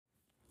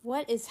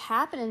What is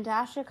happening,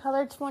 Dasher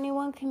Color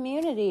 21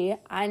 community?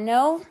 I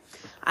know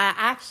I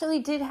actually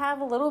did have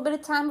a little bit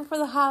of time before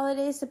the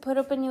holidays to put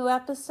up a new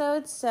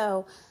episode,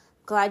 so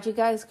glad you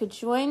guys could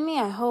join me.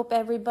 I hope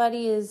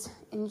everybody is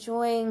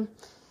enjoying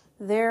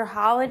their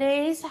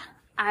holidays.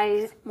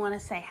 I want to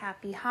say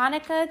Happy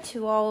Hanukkah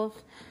to all of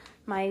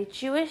my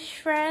Jewish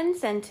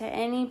friends and to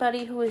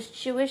anybody who is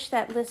Jewish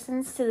that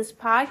listens to this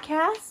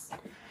podcast.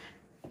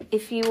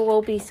 If you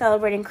will be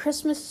celebrating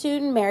Christmas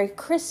soon, Merry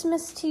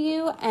Christmas to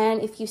you. And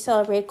if you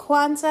celebrate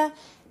Kwanzaa,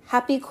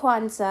 Happy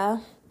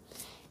Kwanzaa.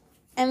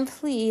 And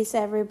please,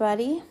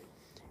 everybody,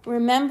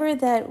 remember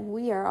that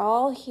we are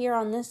all here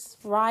on this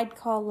ride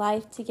called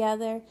life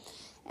together,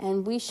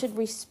 and we should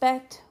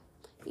respect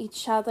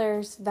each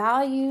other's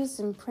values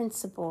and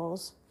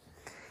principles.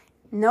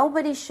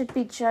 Nobody should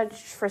be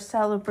judged for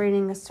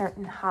celebrating a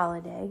certain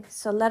holiday,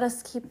 so let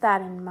us keep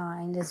that in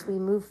mind as we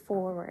move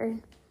forward.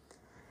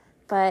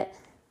 But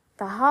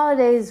the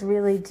holidays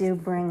really do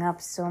bring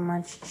up so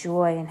much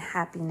joy and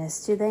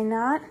happiness, do they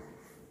not?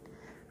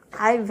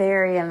 I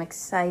am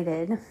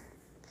excited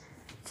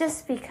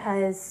just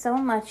because so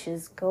much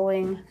is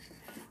going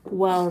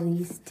well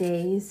these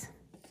days,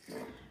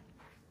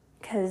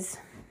 because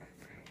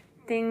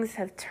things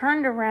have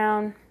turned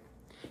around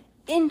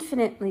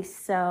infinitely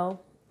so.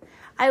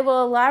 I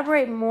will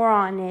elaborate more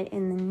on it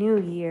in the new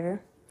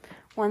year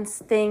once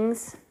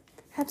things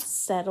have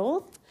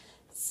settled.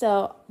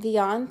 So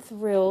beyond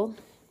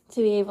thrilled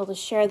to be able to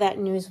share that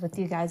news with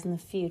you guys in the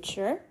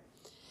future.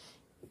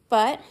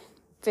 But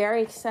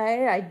very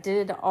excited. I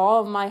did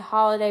all of my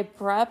holiday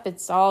prep.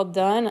 It's all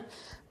done.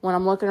 When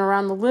I'm looking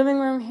around the living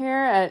room here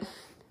at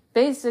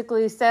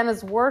basically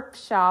Santa's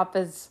workshop,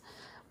 as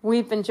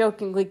we've been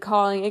jokingly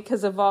calling it,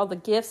 because of all the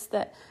gifts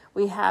that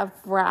we have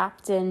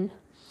wrapped and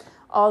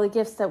all the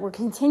gifts that we're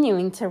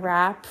continuing to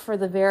wrap for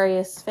the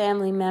various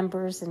family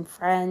members and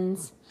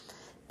friends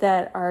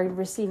that are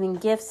receiving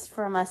gifts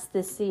from us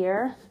this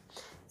year.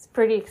 It's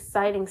pretty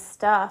exciting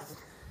stuff,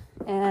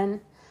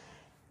 and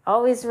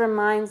always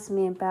reminds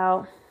me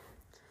about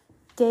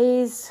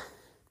days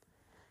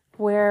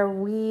where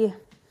we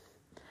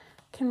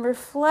can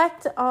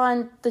reflect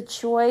on the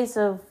joys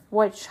of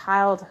what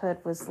childhood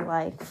was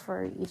like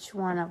for each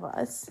one of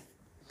us.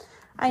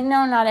 I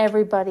know not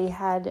everybody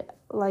had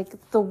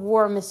like the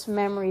warmest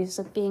memories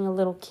of being a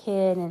little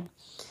kid and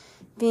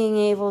being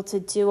able to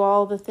do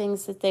all the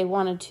things that they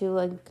wanted to,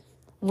 like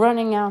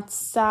running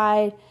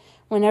outside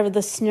whenever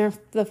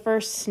the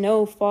first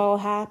snowfall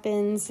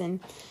happens and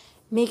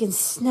making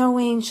snow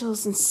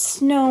angels and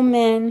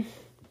snowmen.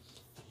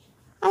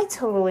 I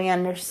totally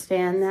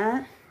understand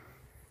that.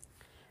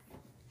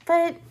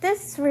 But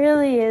this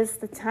really is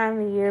the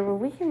time of year where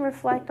we can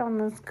reflect on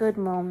those good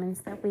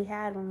moments that we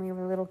had when we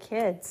were little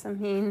kids. I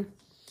mean,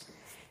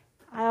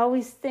 I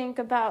always think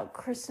about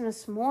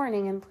Christmas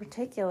morning in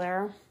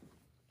particular,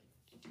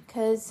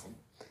 because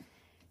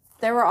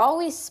there were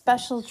always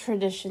special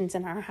traditions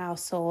in our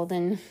household,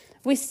 and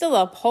we still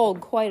uphold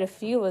quite a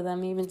few of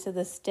them even to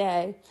this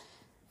day.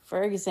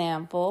 For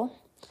example,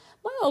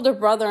 my older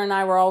brother and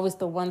I were always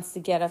the ones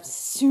to get up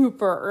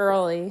super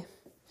early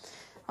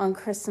on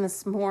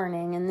Christmas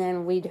morning, and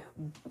then we'd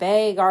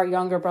beg our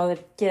younger brother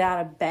to get out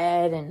of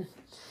bed, and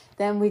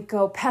then we'd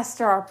go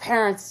pester our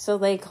parents till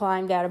they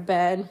climbed out of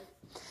bed.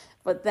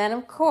 But then,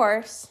 of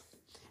course,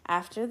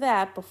 after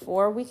that,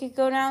 before we could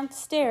go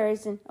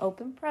downstairs and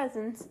open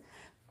presents,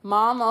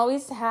 Mom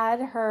always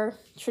had her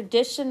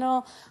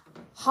traditional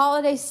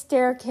holiday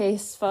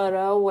staircase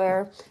photo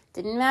where it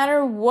didn't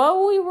matter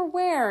what we were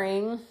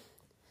wearing,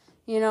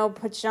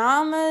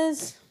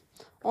 pajamas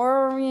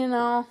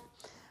or,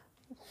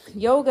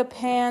 yoga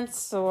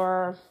pants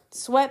or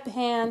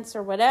sweatpants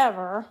or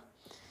whatever.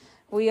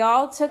 We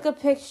all took a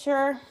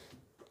picture,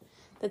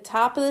 the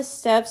top of the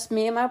steps,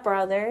 me and my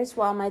brothers,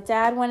 while my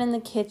dad went in the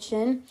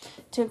kitchen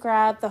to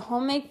grab the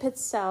homemade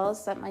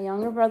pizzelles that my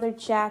younger brother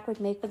Jack would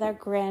make with our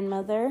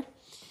grandmother.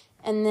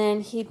 And then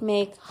he'd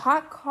make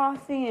hot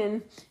coffee,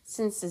 and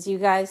since, as you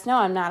guys know,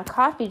 I'm not a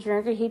coffee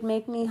drinker, he'd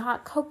make me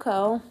hot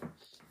cocoa.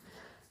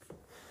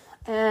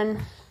 And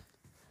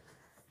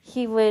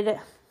he would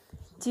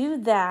do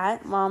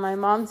that while my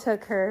mom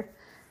took her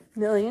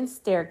million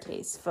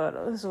staircase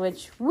photos,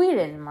 which we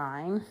didn't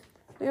mind.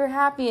 We were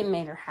happy it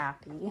made her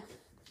happy.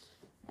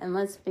 And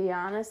let's be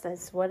honest,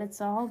 that's what it's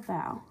all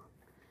about.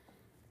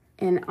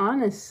 And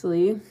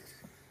honestly,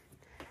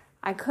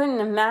 I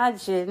couldn't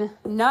imagine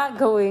not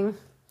going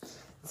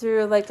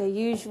through like a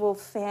usual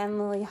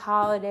family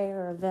holiday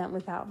or event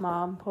without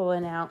Mom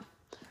pulling out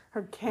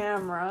her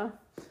camera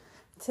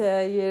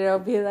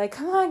to, be like,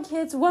 come on,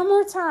 kids, one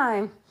more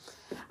time.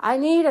 I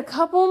need a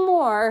couple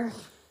more.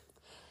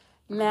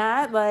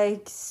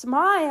 Matt,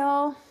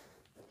 smile.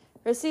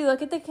 Rissy,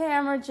 look at the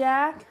camera,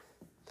 Jack.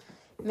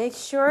 Make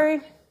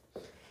sure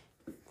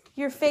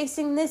you're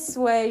facing this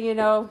way,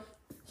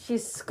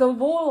 She's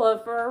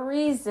Scabula for a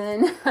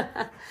reason.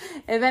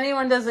 If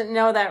anyone doesn't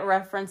know that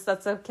reference,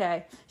 that's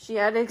okay. She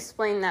had to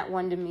explain that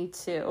one to me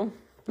too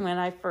when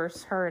I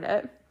first heard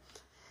it.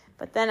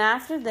 But then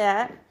after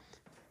that,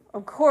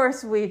 of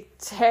course, we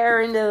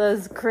tear into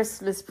those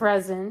Christmas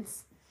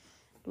presents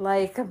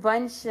like a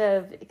bunch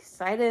of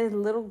excited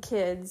little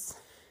kids.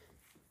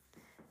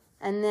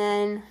 And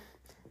then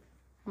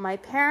my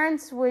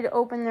parents would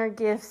open their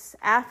gifts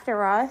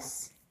after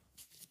us.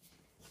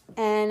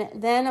 And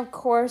then, of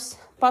course,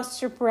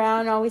 Buster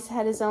Brown always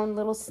had his own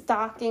little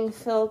stocking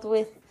filled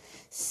with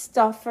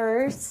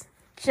stuffers.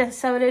 Just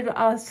so did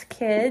us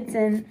kids.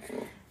 And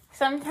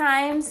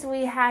sometimes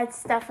we had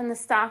stuff in the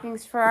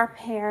stockings for our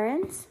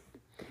parents.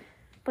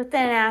 But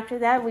then after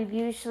that, we'd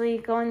usually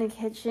go in the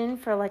kitchen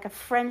for like a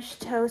French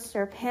toast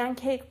or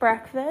pancake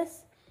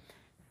breakfast.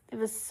 It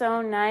was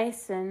so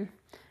nice, and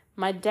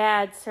my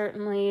dad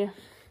certainly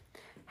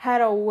had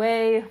a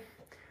way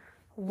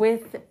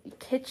with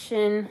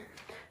kitchen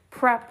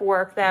prep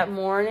work that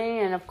morning.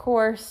 And of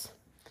course,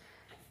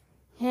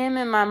 him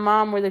and my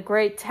mom were the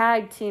great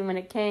tag team when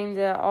it came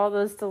to all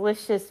those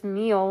delicious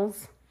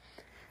meals.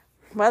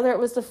 Whether it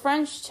was the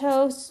French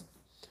toast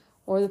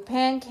or the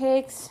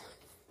pancakes,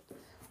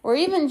 or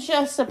even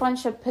just a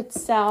bunch of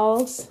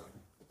pizzelles,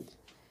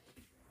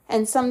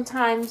 and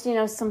sometimes,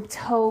 some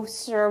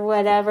toast or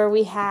whatever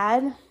we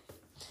had.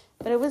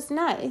 But it was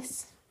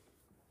nice.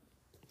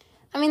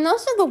 I mean,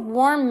 those are the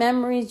warm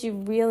memories you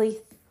really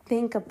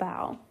think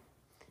about.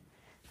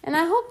 And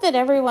I hope that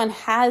everyone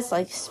has,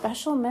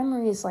 special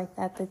memories like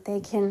that they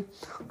can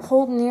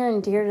hold near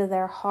and dear to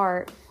their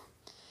heart.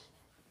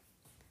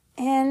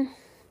 And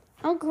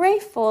I'm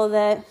grateful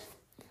that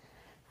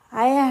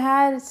I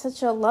had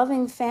such a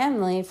loving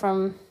family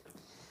from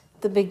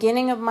the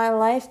beginning of my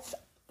life.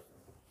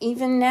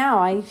 Even now,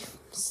 I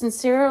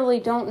sincerely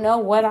don't know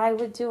what I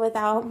would do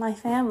without my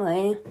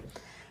family.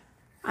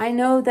 I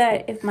know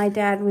that if my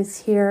dad was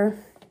here,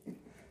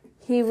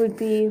 he would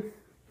be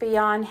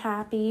beyond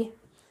happy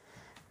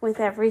with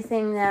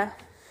everything that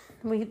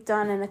we've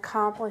done and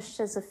accomplished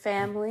as a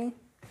family.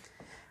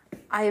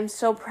 I am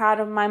so proud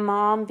of my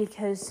mom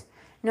because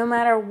no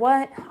matter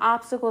what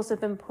obstacles have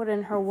been put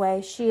in her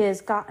way, she has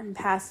gotten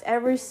past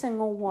every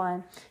single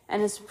one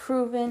and has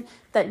proven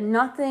that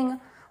nothing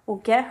will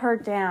get her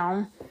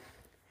down.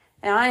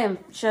 And I am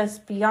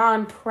just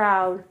beyond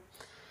proud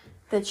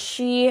that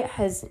she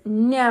has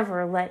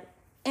never let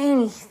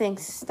anything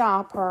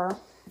stop her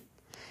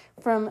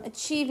from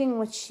achieving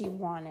what she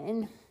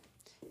wanted.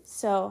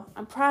 So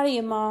I'm proud of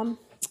you, Mom.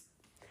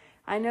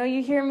 I know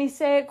you hear me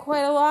say it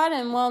quite a lot,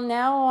 and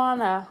now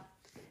on a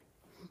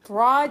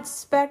broad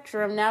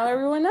spectrum, now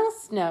everyone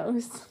else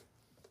knows.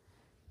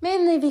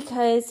 Mainly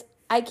because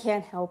I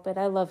can't help it.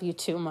 I love you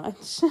too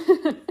much.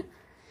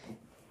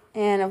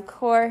 And of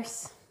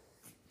course,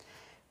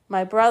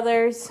 my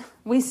brothers,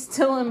 we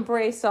still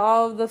embrace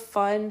all of the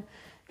fun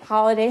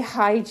holiday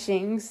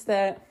hijinks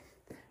that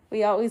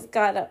we always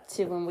got up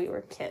to when we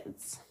were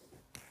kids.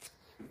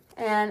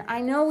 And I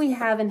know we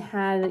haven't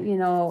had,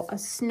 a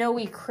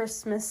snowy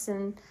Christmas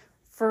in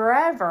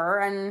forever.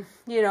 And,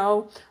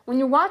 when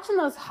you're watching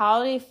those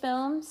holiday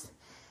films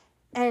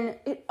and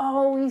it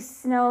always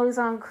snows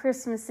on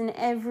Christmas in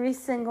every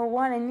single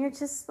one, and you're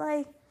just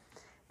like,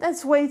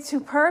 that's way too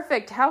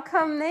perfect. How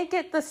come they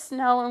get the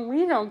snow and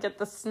we don't get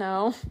the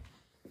snow?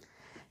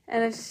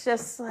 And it's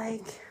just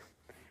like,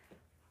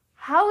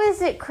 how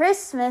is it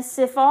Christmas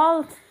if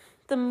all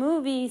the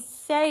movies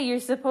say you're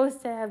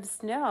supposed to have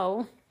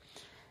snow?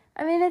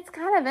 I mean, it's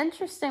kind of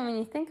interesting when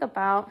you think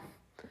about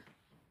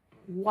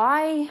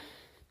why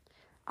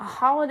a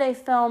holiday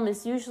film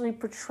is usually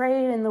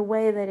portrayed in the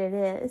way that it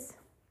is.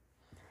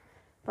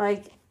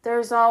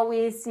 There's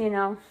always,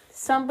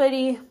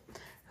 somebody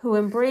who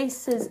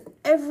embraces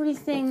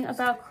everything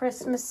about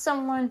Christmas,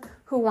 someone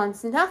who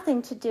wants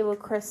nothing to do with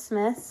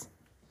Christmas,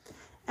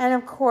 and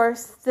of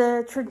course,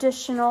 the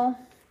traditional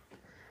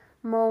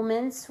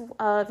moments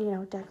of,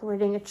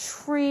 decorating a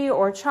tree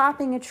or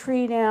chopping a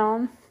tree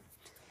down,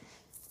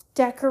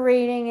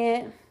 decorating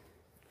it,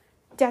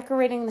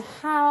 decorating the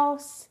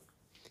house,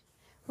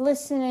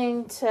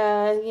 listening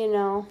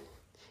to,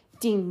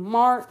 Dean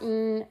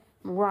Martin,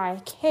 Mariah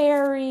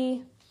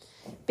Carey,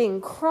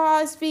 Bing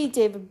Crosby,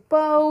 David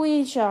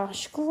Bowie,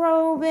 Josh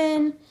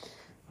Groban,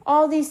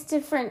 all these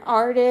different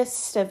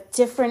artists of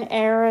different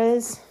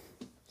eras.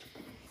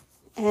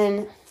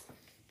 And,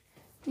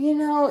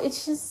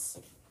 it's just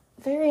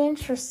very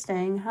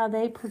interesting how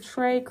they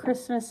portray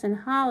Christmas in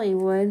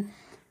Hollywood.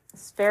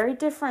 It's very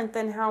different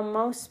than how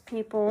most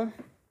people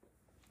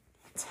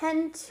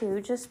tend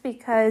to, just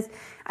because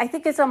I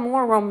think it's a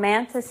more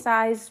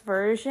romanticized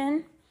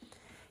version.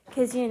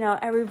 Because,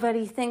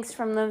 everybody thinks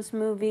from those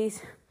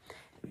movies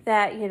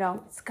that,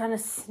 it's going to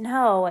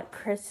snow at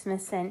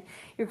Christmas and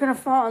you're going to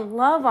fall in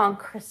love on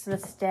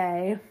Christmas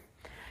Day.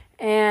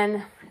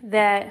 And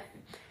that,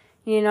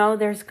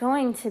 there's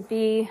going to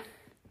be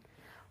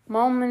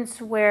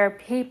moments where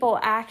people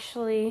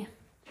actually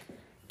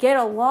get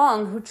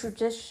along who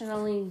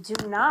traditionally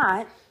do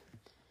not.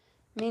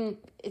 I mean,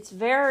 it's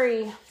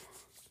very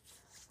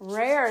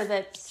rare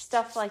that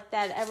stuff like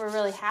that ever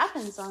really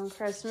happens on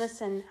Christmas,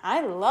 and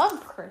I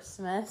love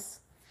Christmas.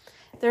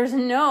 there's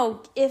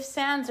no ifs,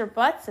 ands, or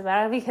buts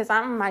about it because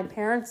I'm my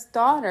parents'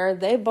 daughter.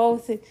 They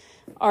both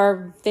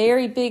are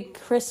very big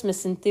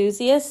Christmas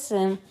enthusiasts,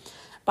 and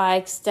by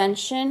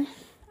extension,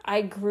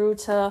 I grew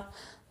to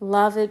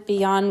love it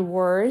beyond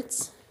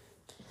words.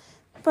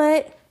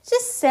 But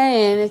just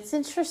saying, it's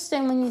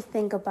interesting when you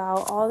think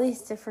about all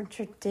these different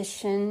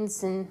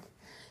traditions and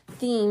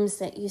themes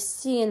that you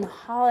see in the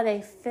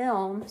holiday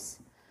films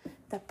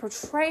that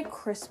portray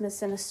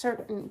Christmas in a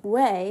certain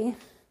way.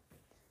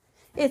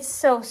 It's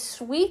so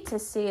sweet to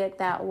see it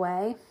that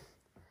way,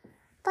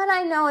 but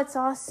I know it's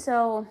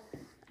also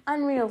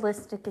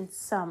unrealistic in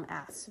some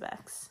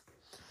aspects.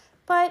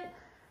 But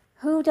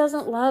who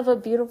doesn't love a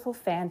beautiful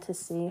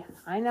fantasy?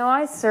 I know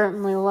I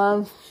certainly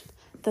love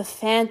the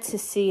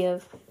fantasy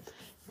of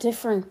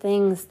different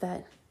things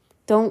that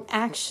don't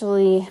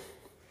actually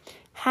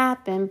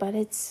happen, but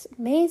it's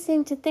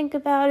amazing to think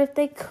about if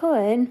they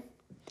could.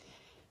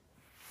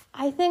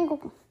 I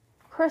think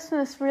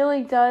Christmas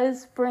really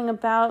does bring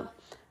about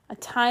a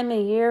time of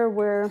year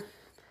where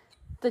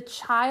the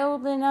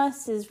child in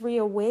us is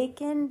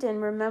reawakened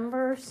and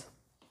remembers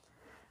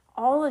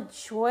all the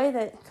joy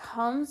that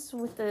comes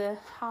with the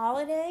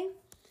holiday.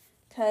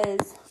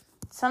 Because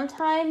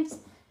sometimes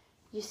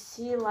you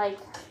see like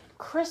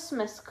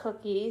Christmas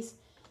cookies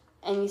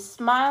and you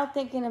smile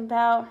thinking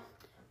about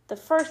the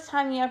first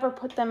time you ever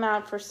put them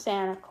out for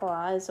Santa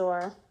Claus,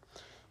 or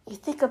you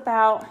think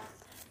about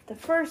the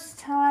first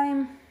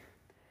time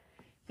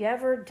you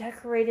ever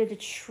decorated a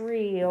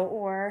tree,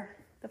 or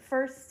the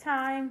first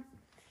time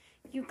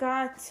you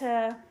got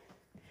to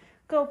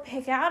go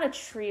pick out a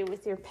tree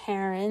with your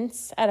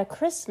parents at a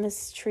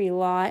Christmas tree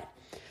lot,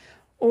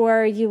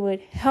 or you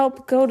would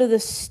help go to the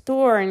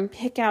store and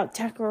pick out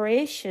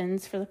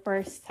decorations for the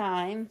first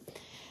time,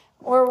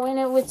 or when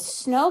it would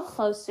snow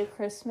close to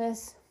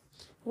Christmas,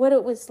 what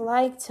it was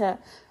like to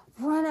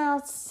run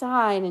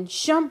outside and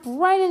jump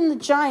right in the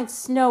giant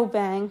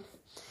snowbank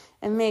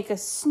and make a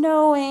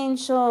snow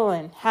angel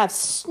and have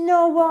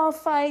snowball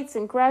fights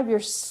and grab your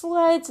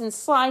sleds and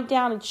slide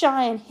down a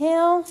giant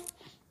hill.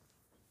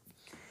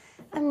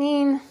 I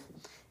mean,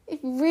 it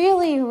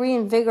really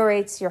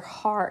reinvigorates your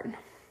heart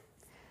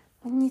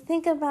when you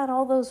think about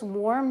all those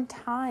warm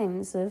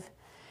times of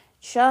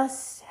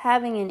just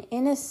having an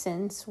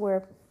innocence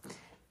where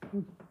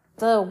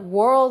the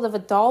world of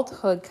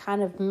adulthood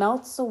kind of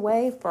melts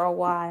away for a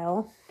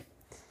while,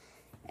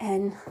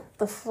 and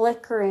the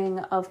flickering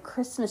of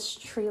Christmas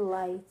tree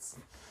lights,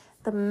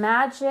 the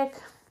magic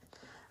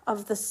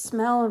of the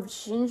smell of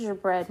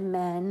gingerbread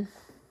men,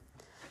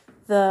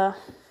 the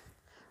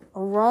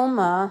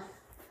aroma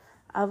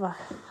of a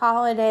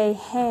holiday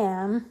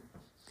ham.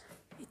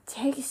 It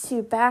takes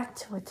you back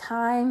to a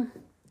time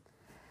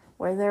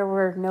where there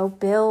were no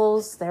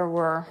bills, there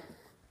were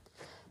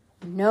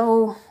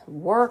no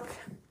work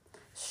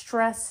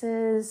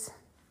stresses,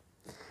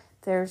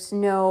 there's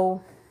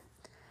no,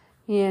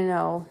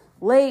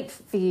 late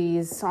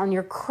fees on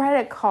your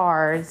credit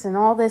cards and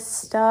all this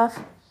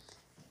stuff.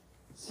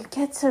 You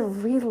get to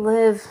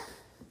relive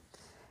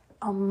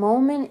a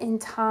moment in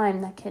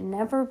time that can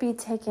never be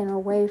taken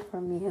away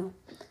from you.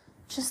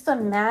 Just the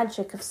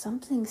magic of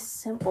something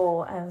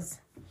simple as,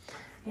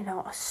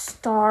 a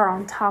star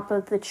on top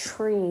of the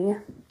tree.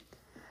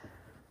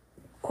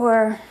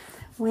 Or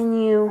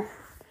when you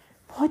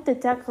put the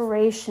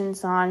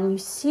decorations on and you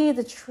see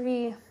the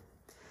tree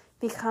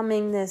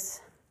becoming this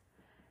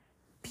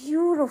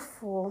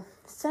beautiful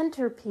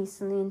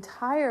centerpiece in the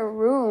entire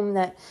room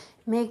that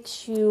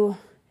makes you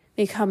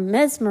become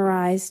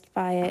mesmerized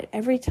by it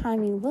every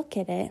time you look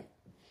at it.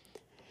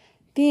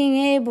 Being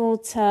able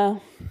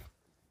to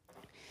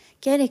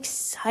get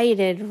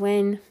excited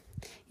when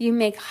you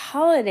make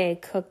holiday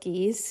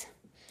cookies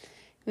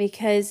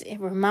because it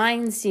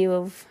reminds you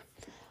of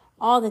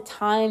all the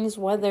times,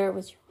 whether it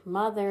was your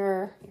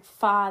mother, your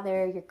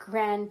father, your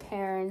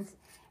grandparents,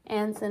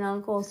 aunts and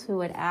uncles who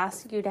would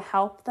ask you to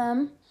help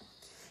them.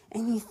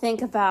 And you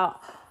think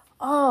about,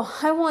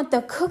 I want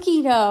the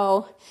cookie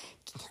dough.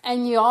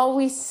 And you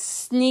always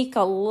sneak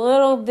a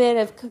little bit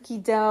of cookie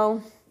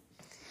dough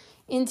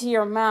into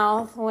your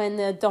mouth when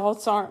the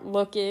adults aren't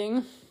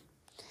looking.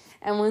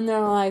 And when they're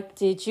like,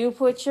 did you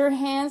put your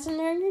hands in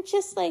there? And you're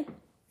just like,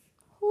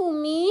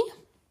 who, me?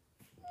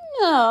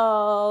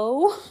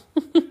 No.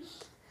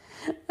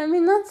 I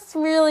mean, that's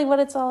really what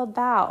it's all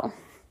about.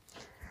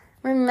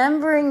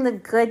 Remembering the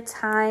good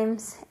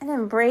times and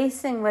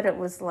embracing what it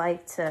was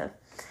like to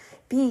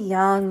be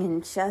young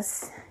and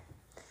just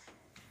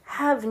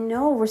have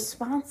no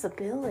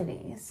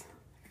responsibilities.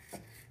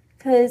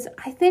 Because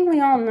I think we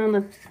all know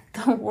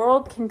that the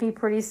world can be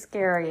pretty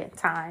scary at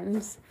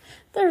times.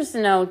 There's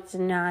no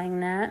denying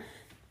that.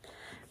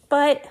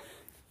 But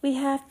we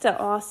have to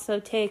also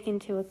take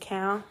into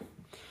account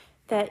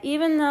that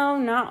even though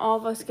not all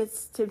of us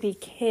gets to be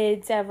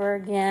kids ever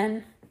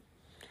again,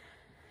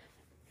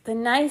 the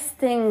nice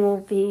thing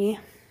will be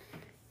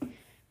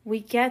we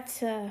get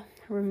to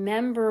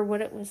remember what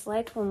it was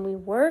like when we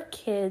were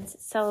kids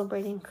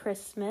celebrating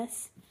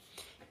Christmas.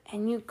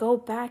 And you go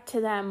back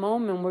to that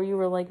moment where you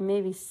were like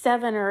maybe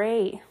 7 or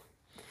 8.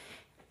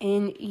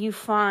 and you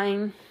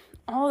find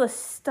all the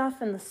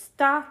stuff in the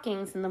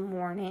stockings in the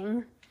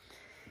morning,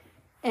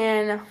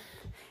 and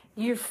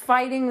you're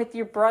fighting with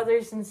your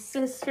brothers and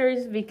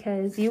sisters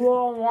because you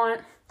all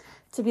want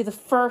to be the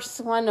first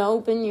one to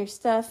open your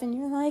stuff, and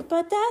you're like,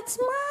 but that's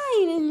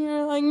mine, and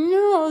you're like,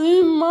 no,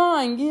 this is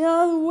mine, get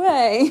out of the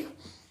way.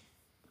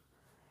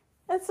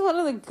 That's one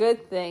of the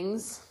good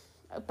things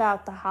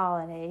about the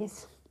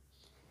holidays.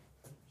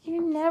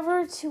 You're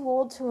never too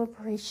old to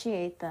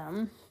appreciate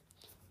them.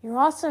 You're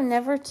also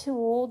never too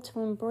old to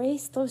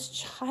embrace those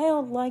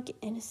childlike,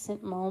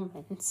 innocent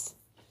moments.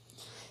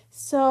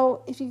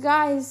 So if you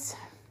guys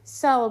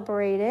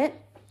celebrate it,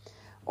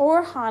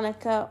 or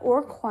Hanukkah,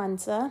 or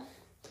Kwanzaa,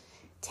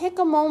 take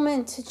a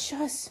moment to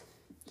just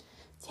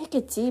take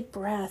a deep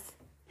breath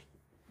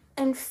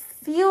and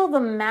feel the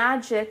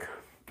magic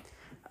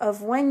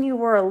of when you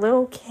were a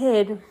little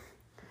kid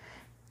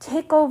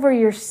take over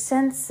your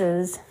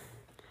senses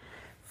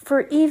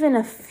for even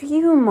a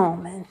few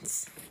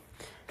moments.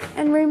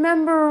 And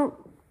remember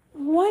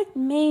what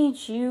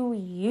made you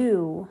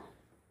you,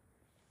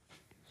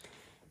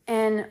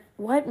 and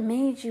what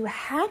made you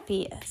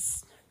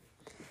happiest.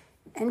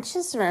 And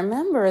just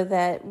remember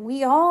that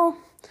we all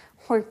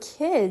were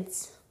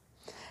kids.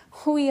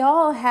 We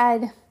all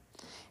had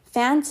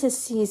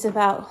fantasies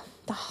about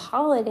the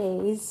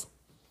holidays,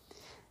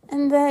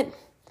 and that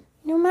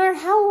no matter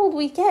how old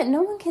we get,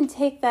 no one can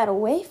take that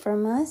away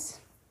from us.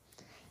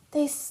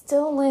 They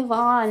still live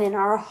on in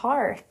our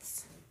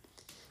hearts.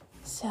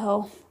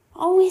 So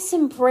always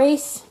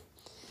embrace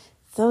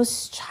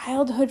those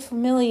childhood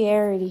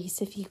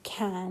familiarities if you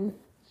can.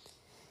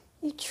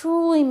 It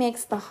truly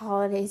makes the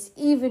holidays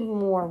even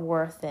more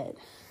worth it.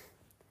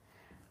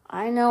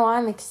 I know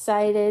I'm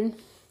excited,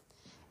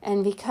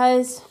 and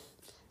because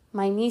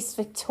my niece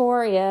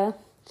Victoria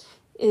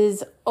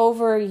is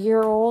over a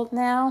year old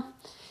now,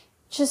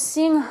 just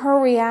seeing her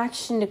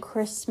reaction to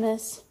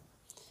Christmas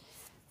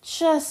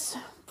just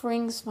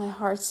brings my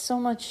heart so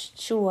much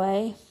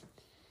joy,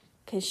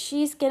 because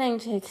she's getting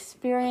to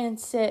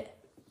experience it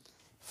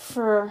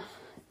for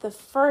the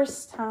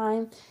first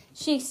time.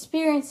 She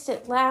experienced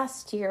it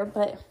last year,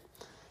 but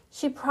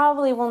she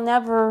probably will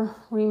never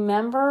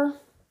remember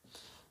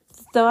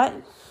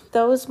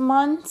those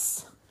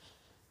months.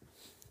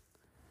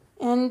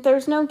 And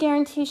there's no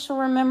guarantee she'll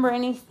remember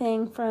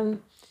anything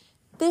from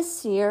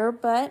this year,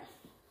 but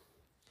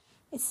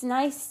it's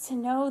nice to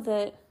know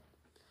that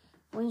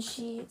when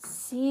she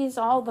sees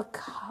all the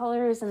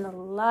colors and the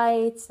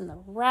lights and the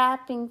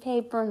wrapping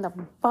paper and the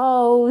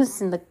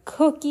bows and the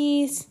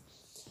cookies,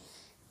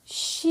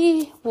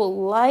 she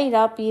will light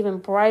up even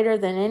brighter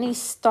than any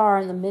star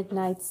in the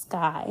midnight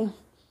sky.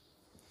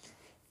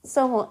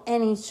 So will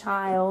any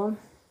child.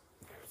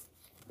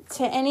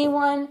 To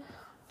anyone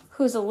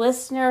who's a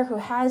listener who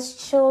has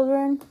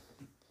children,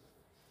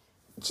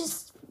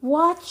 just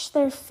watch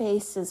their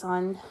faces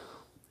on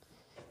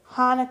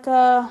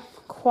Hanukkah,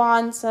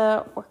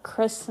 Kwanzaa, or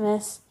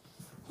Christmas,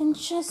 and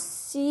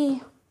just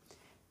see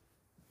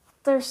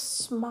their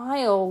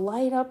smile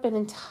light up an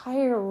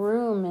entire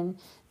room, and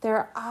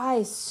their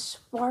eyes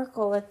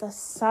sparkle at the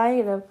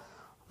sight of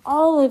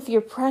all of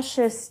your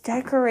precious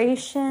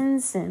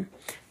decorations and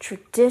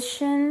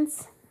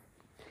traditions.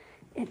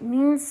 It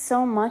means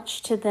so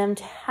much to them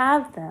to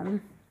have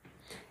them.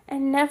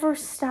 And never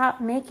stop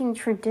making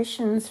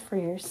traditions for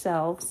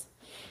yourselves.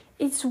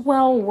 It's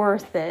well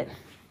worth it,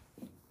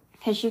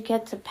 because you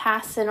get to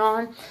pass it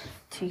on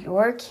to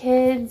your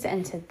kids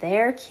and to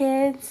their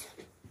kids.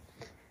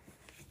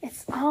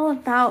 It's all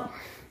about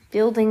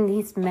building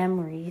these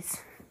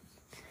memories,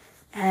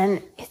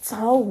 and it's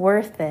all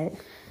worth it,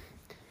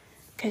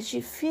 because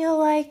you feel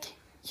like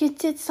you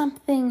did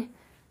something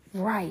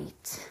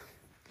right.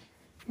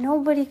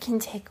 Nobody can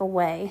take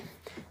away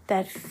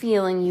that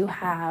feeling you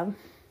have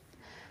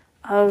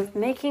of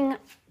making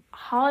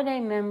holiday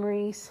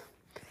memories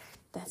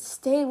that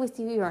stay with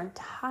you your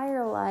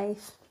entire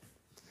life,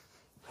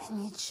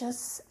 and you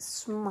just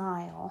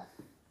smile.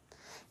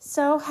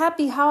 So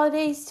happy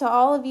holidays to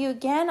all of you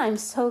again. I'm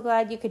so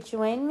glad you could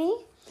join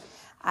me.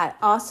 I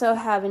also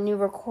have a new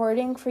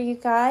recording for you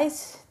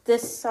guys.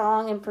 This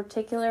song in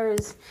particular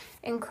is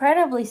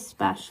incredibly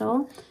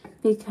special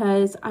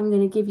because I'm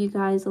going to give you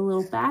guys a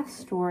little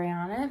backstory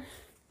on it.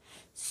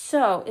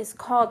 So it's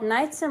called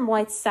Nights in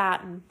White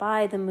Satin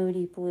by the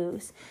Moody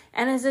Blues.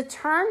 And as it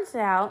turns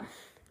out,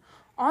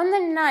 on the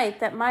night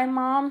that my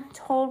mom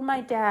told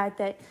my dad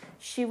that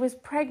she was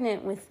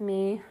pregnant with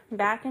me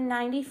back in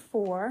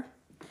 94,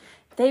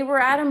 they were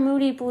at a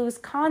Moody Blues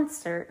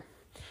concert.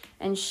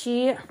 And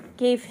she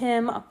gave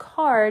him a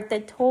card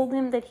that told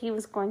him that he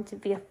was going to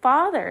be a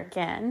father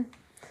again.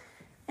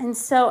 And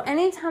so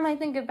anytime I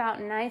think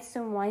about Nights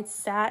in White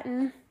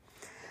Satin,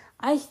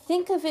 I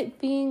think of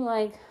it being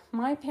like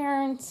my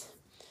parents'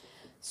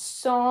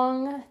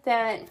 song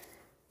that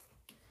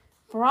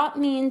brought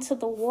me into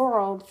the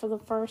world for the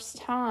first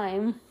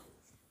time.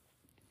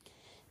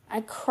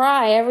 I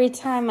cry every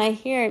time I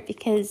hear it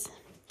because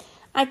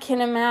I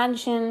can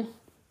imagine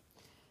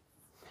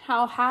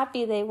how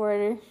happy they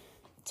were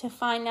to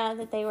find out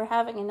that they were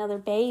having another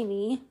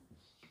baby.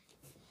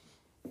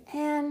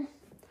 And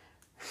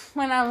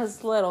when I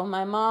was little,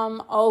 my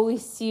mom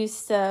always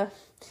used to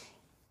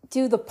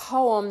do the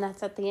poem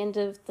that's at the end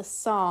of the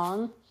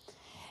song.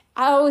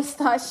 I always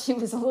thought she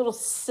was a little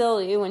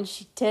silly when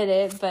she did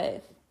it,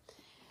 but,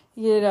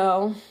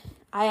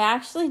 I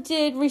actually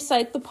did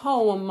recite the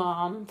poem,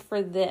 Mom,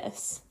 for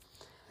this.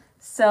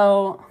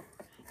 So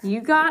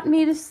you got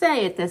me to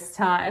say it this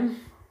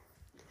time.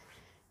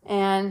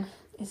 And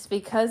it's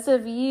because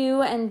of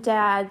you and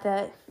Dad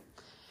that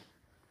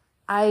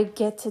I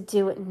get to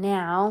do it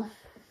now.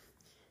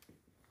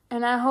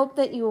 And I hope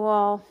that you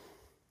all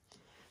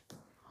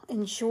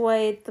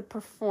enjoyed the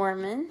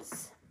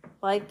performance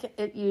like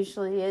it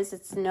usually is.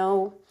 It's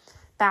no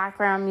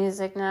background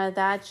music, none of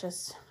that,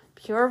 just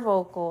pure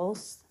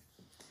vocals.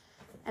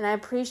 And I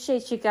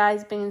appreciate you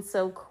guys being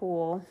so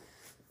cool.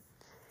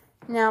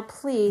 Now,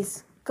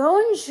 please, go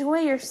enjoy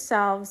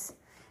yourselves.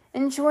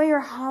 Enjoy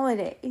your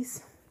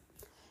holidays.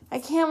 I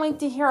can't wait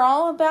to hear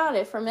all about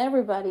it from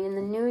everybody in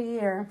the new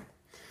year.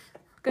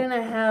 We're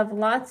going to have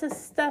lots of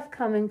stuff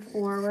coming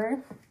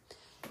forward.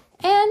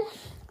 And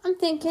I'm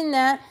thinking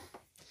that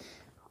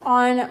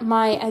on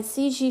my at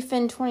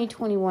CGFin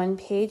 2021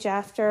 page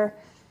after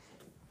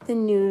the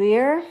new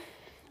year,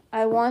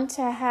 I want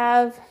to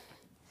have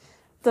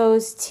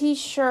those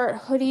t-shirt,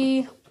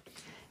 hoodie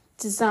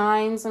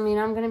designs. I'm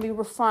going to be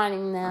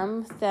refining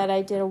them that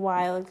I did a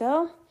while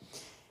ago.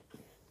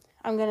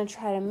 I'm going to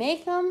try to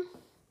make them.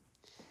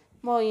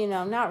 Well,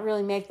 not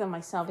really make them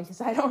myself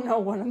because I don't know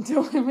what I'm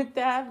doing with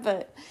that,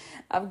 but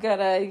I've got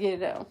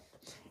to,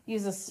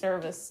 use a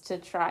service to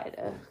try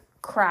to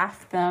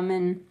craft them.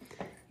 And,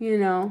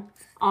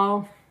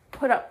 I'll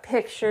put up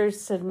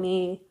pictures of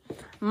me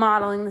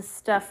modeling the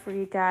stuff for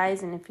you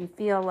guys. And if you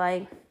feel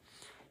like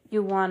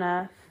you want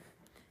to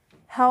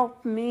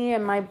help me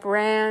and my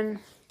brand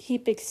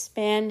keep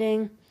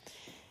expanding,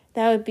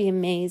 that would be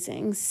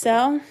amazing.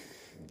 So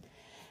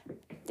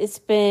it's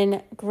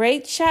been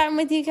great chatting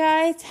with you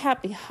guys.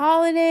 Happy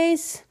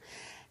holidays.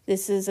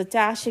 This is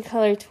Adasha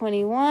Color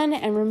 21.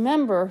 And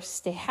remember,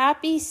 stay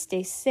happy,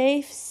 stay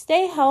safe,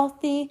 stay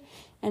healthy.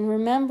 And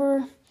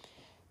remember,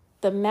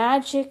 the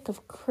magic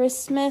of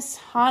Christmas,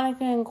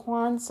 Hanukkah, and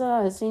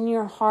Kwanzaa is in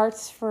your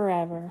hearts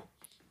forever.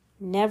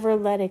 Never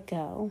let it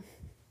go.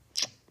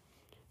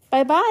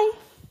 Bye-bye.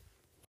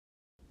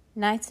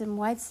 Nights in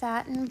White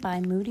Satin by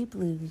Moody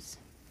Blues.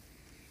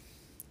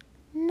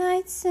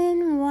 Nights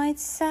in white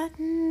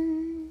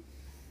satin,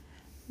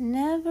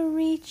 never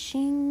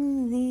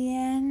reaching the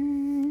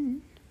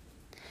end.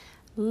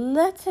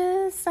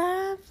 Letters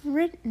I've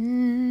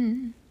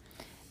written,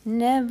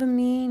 never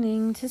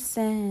meaning to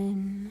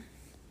send.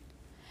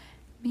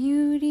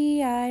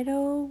 Beauty I'd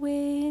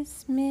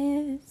always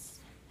miss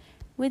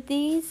with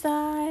these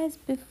eyes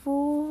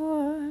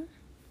before.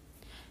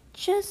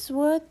 Just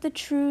what the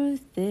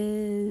truth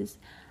is,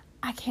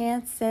 I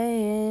can't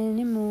say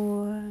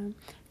anymore.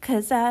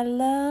 'Cause I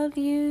love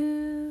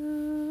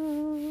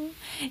you.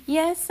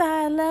 Yes,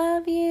 I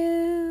love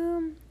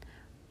you.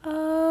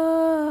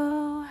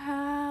 Oh,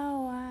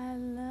 how I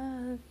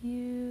love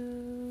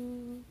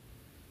you.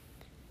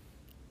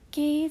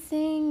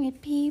 Gazing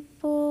at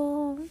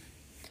people,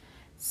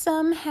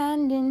 some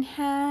hand in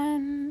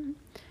hand,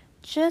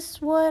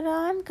 just what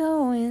I'm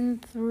going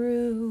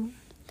through,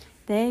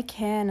 they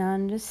can't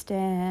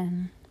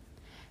understand.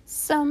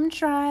 Some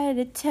try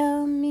to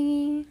tell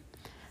me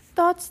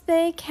thoughts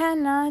they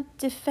cannot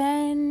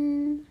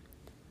defend.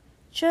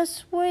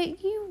 Just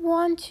what you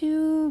want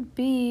to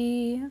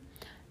be,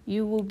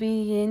 you will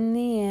be in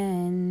the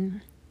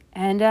end.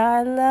 And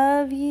I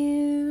love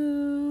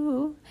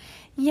you.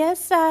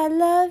 Yes, I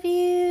love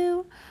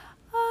you.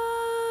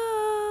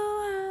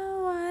 Oh,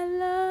 how I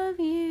love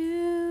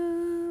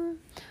you.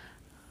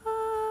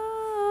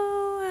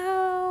 Oh,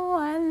 how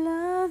I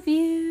love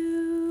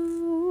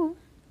you.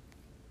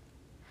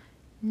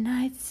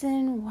 Nights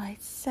in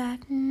white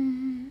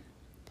satin,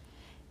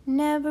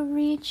 never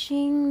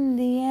reaching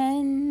the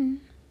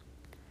end.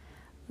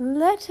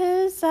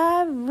 Letters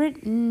I've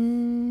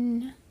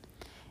written,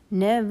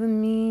 never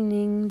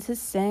meaning to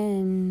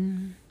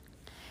send.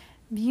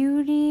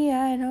 Beauty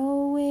I'd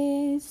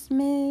always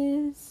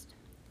missed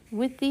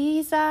with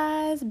these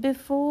eyes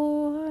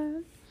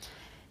before.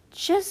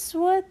 Just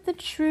what the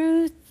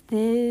truth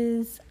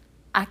is,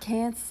 I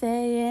can't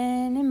say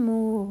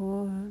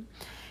anymore.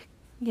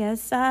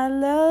 Yes, I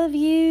love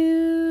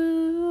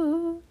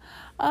you.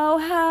 Oh,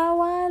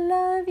 how I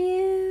love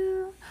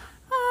you.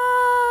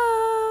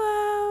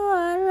 Oh, how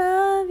I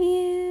love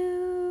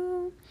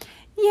you.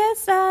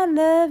 Yes, I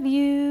love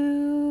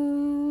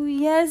you.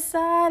 Yes,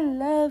 I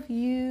love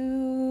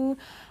you.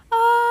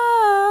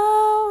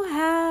 Oh,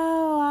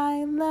 how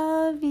I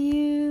love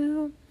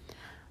you.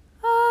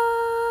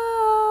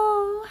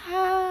 Oh,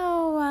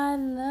 how I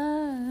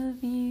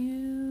love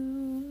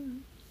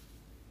you.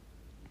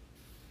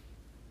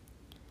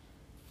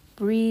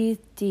 Breathe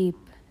deep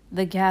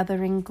the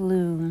gathering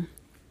gloom.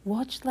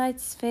 Watch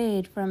lights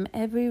fade from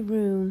every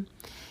room.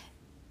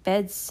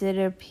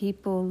 Bedsitter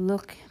people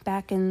look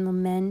back and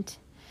lament.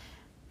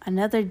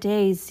 Another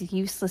day's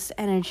useless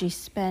energy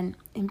spent.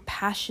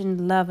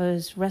 Impassioned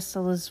lovers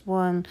wrestle as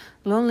one.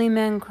 Lonely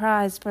man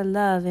cries for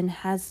love and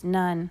has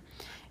none.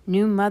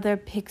 New mother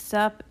picks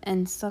up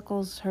and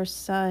suckles her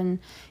son.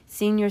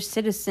 Senior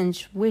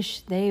citizens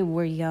wish they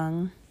were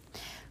young.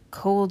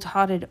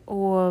 Cold-hearted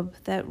orb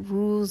that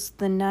rules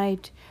the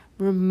night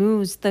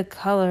removes the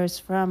colors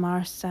from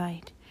our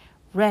sight.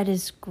 Red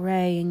is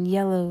gray and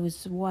yellow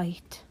is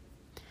white.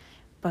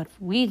 But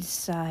we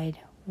decide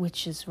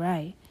which is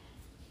right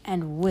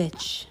and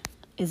which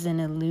is an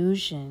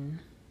illusion.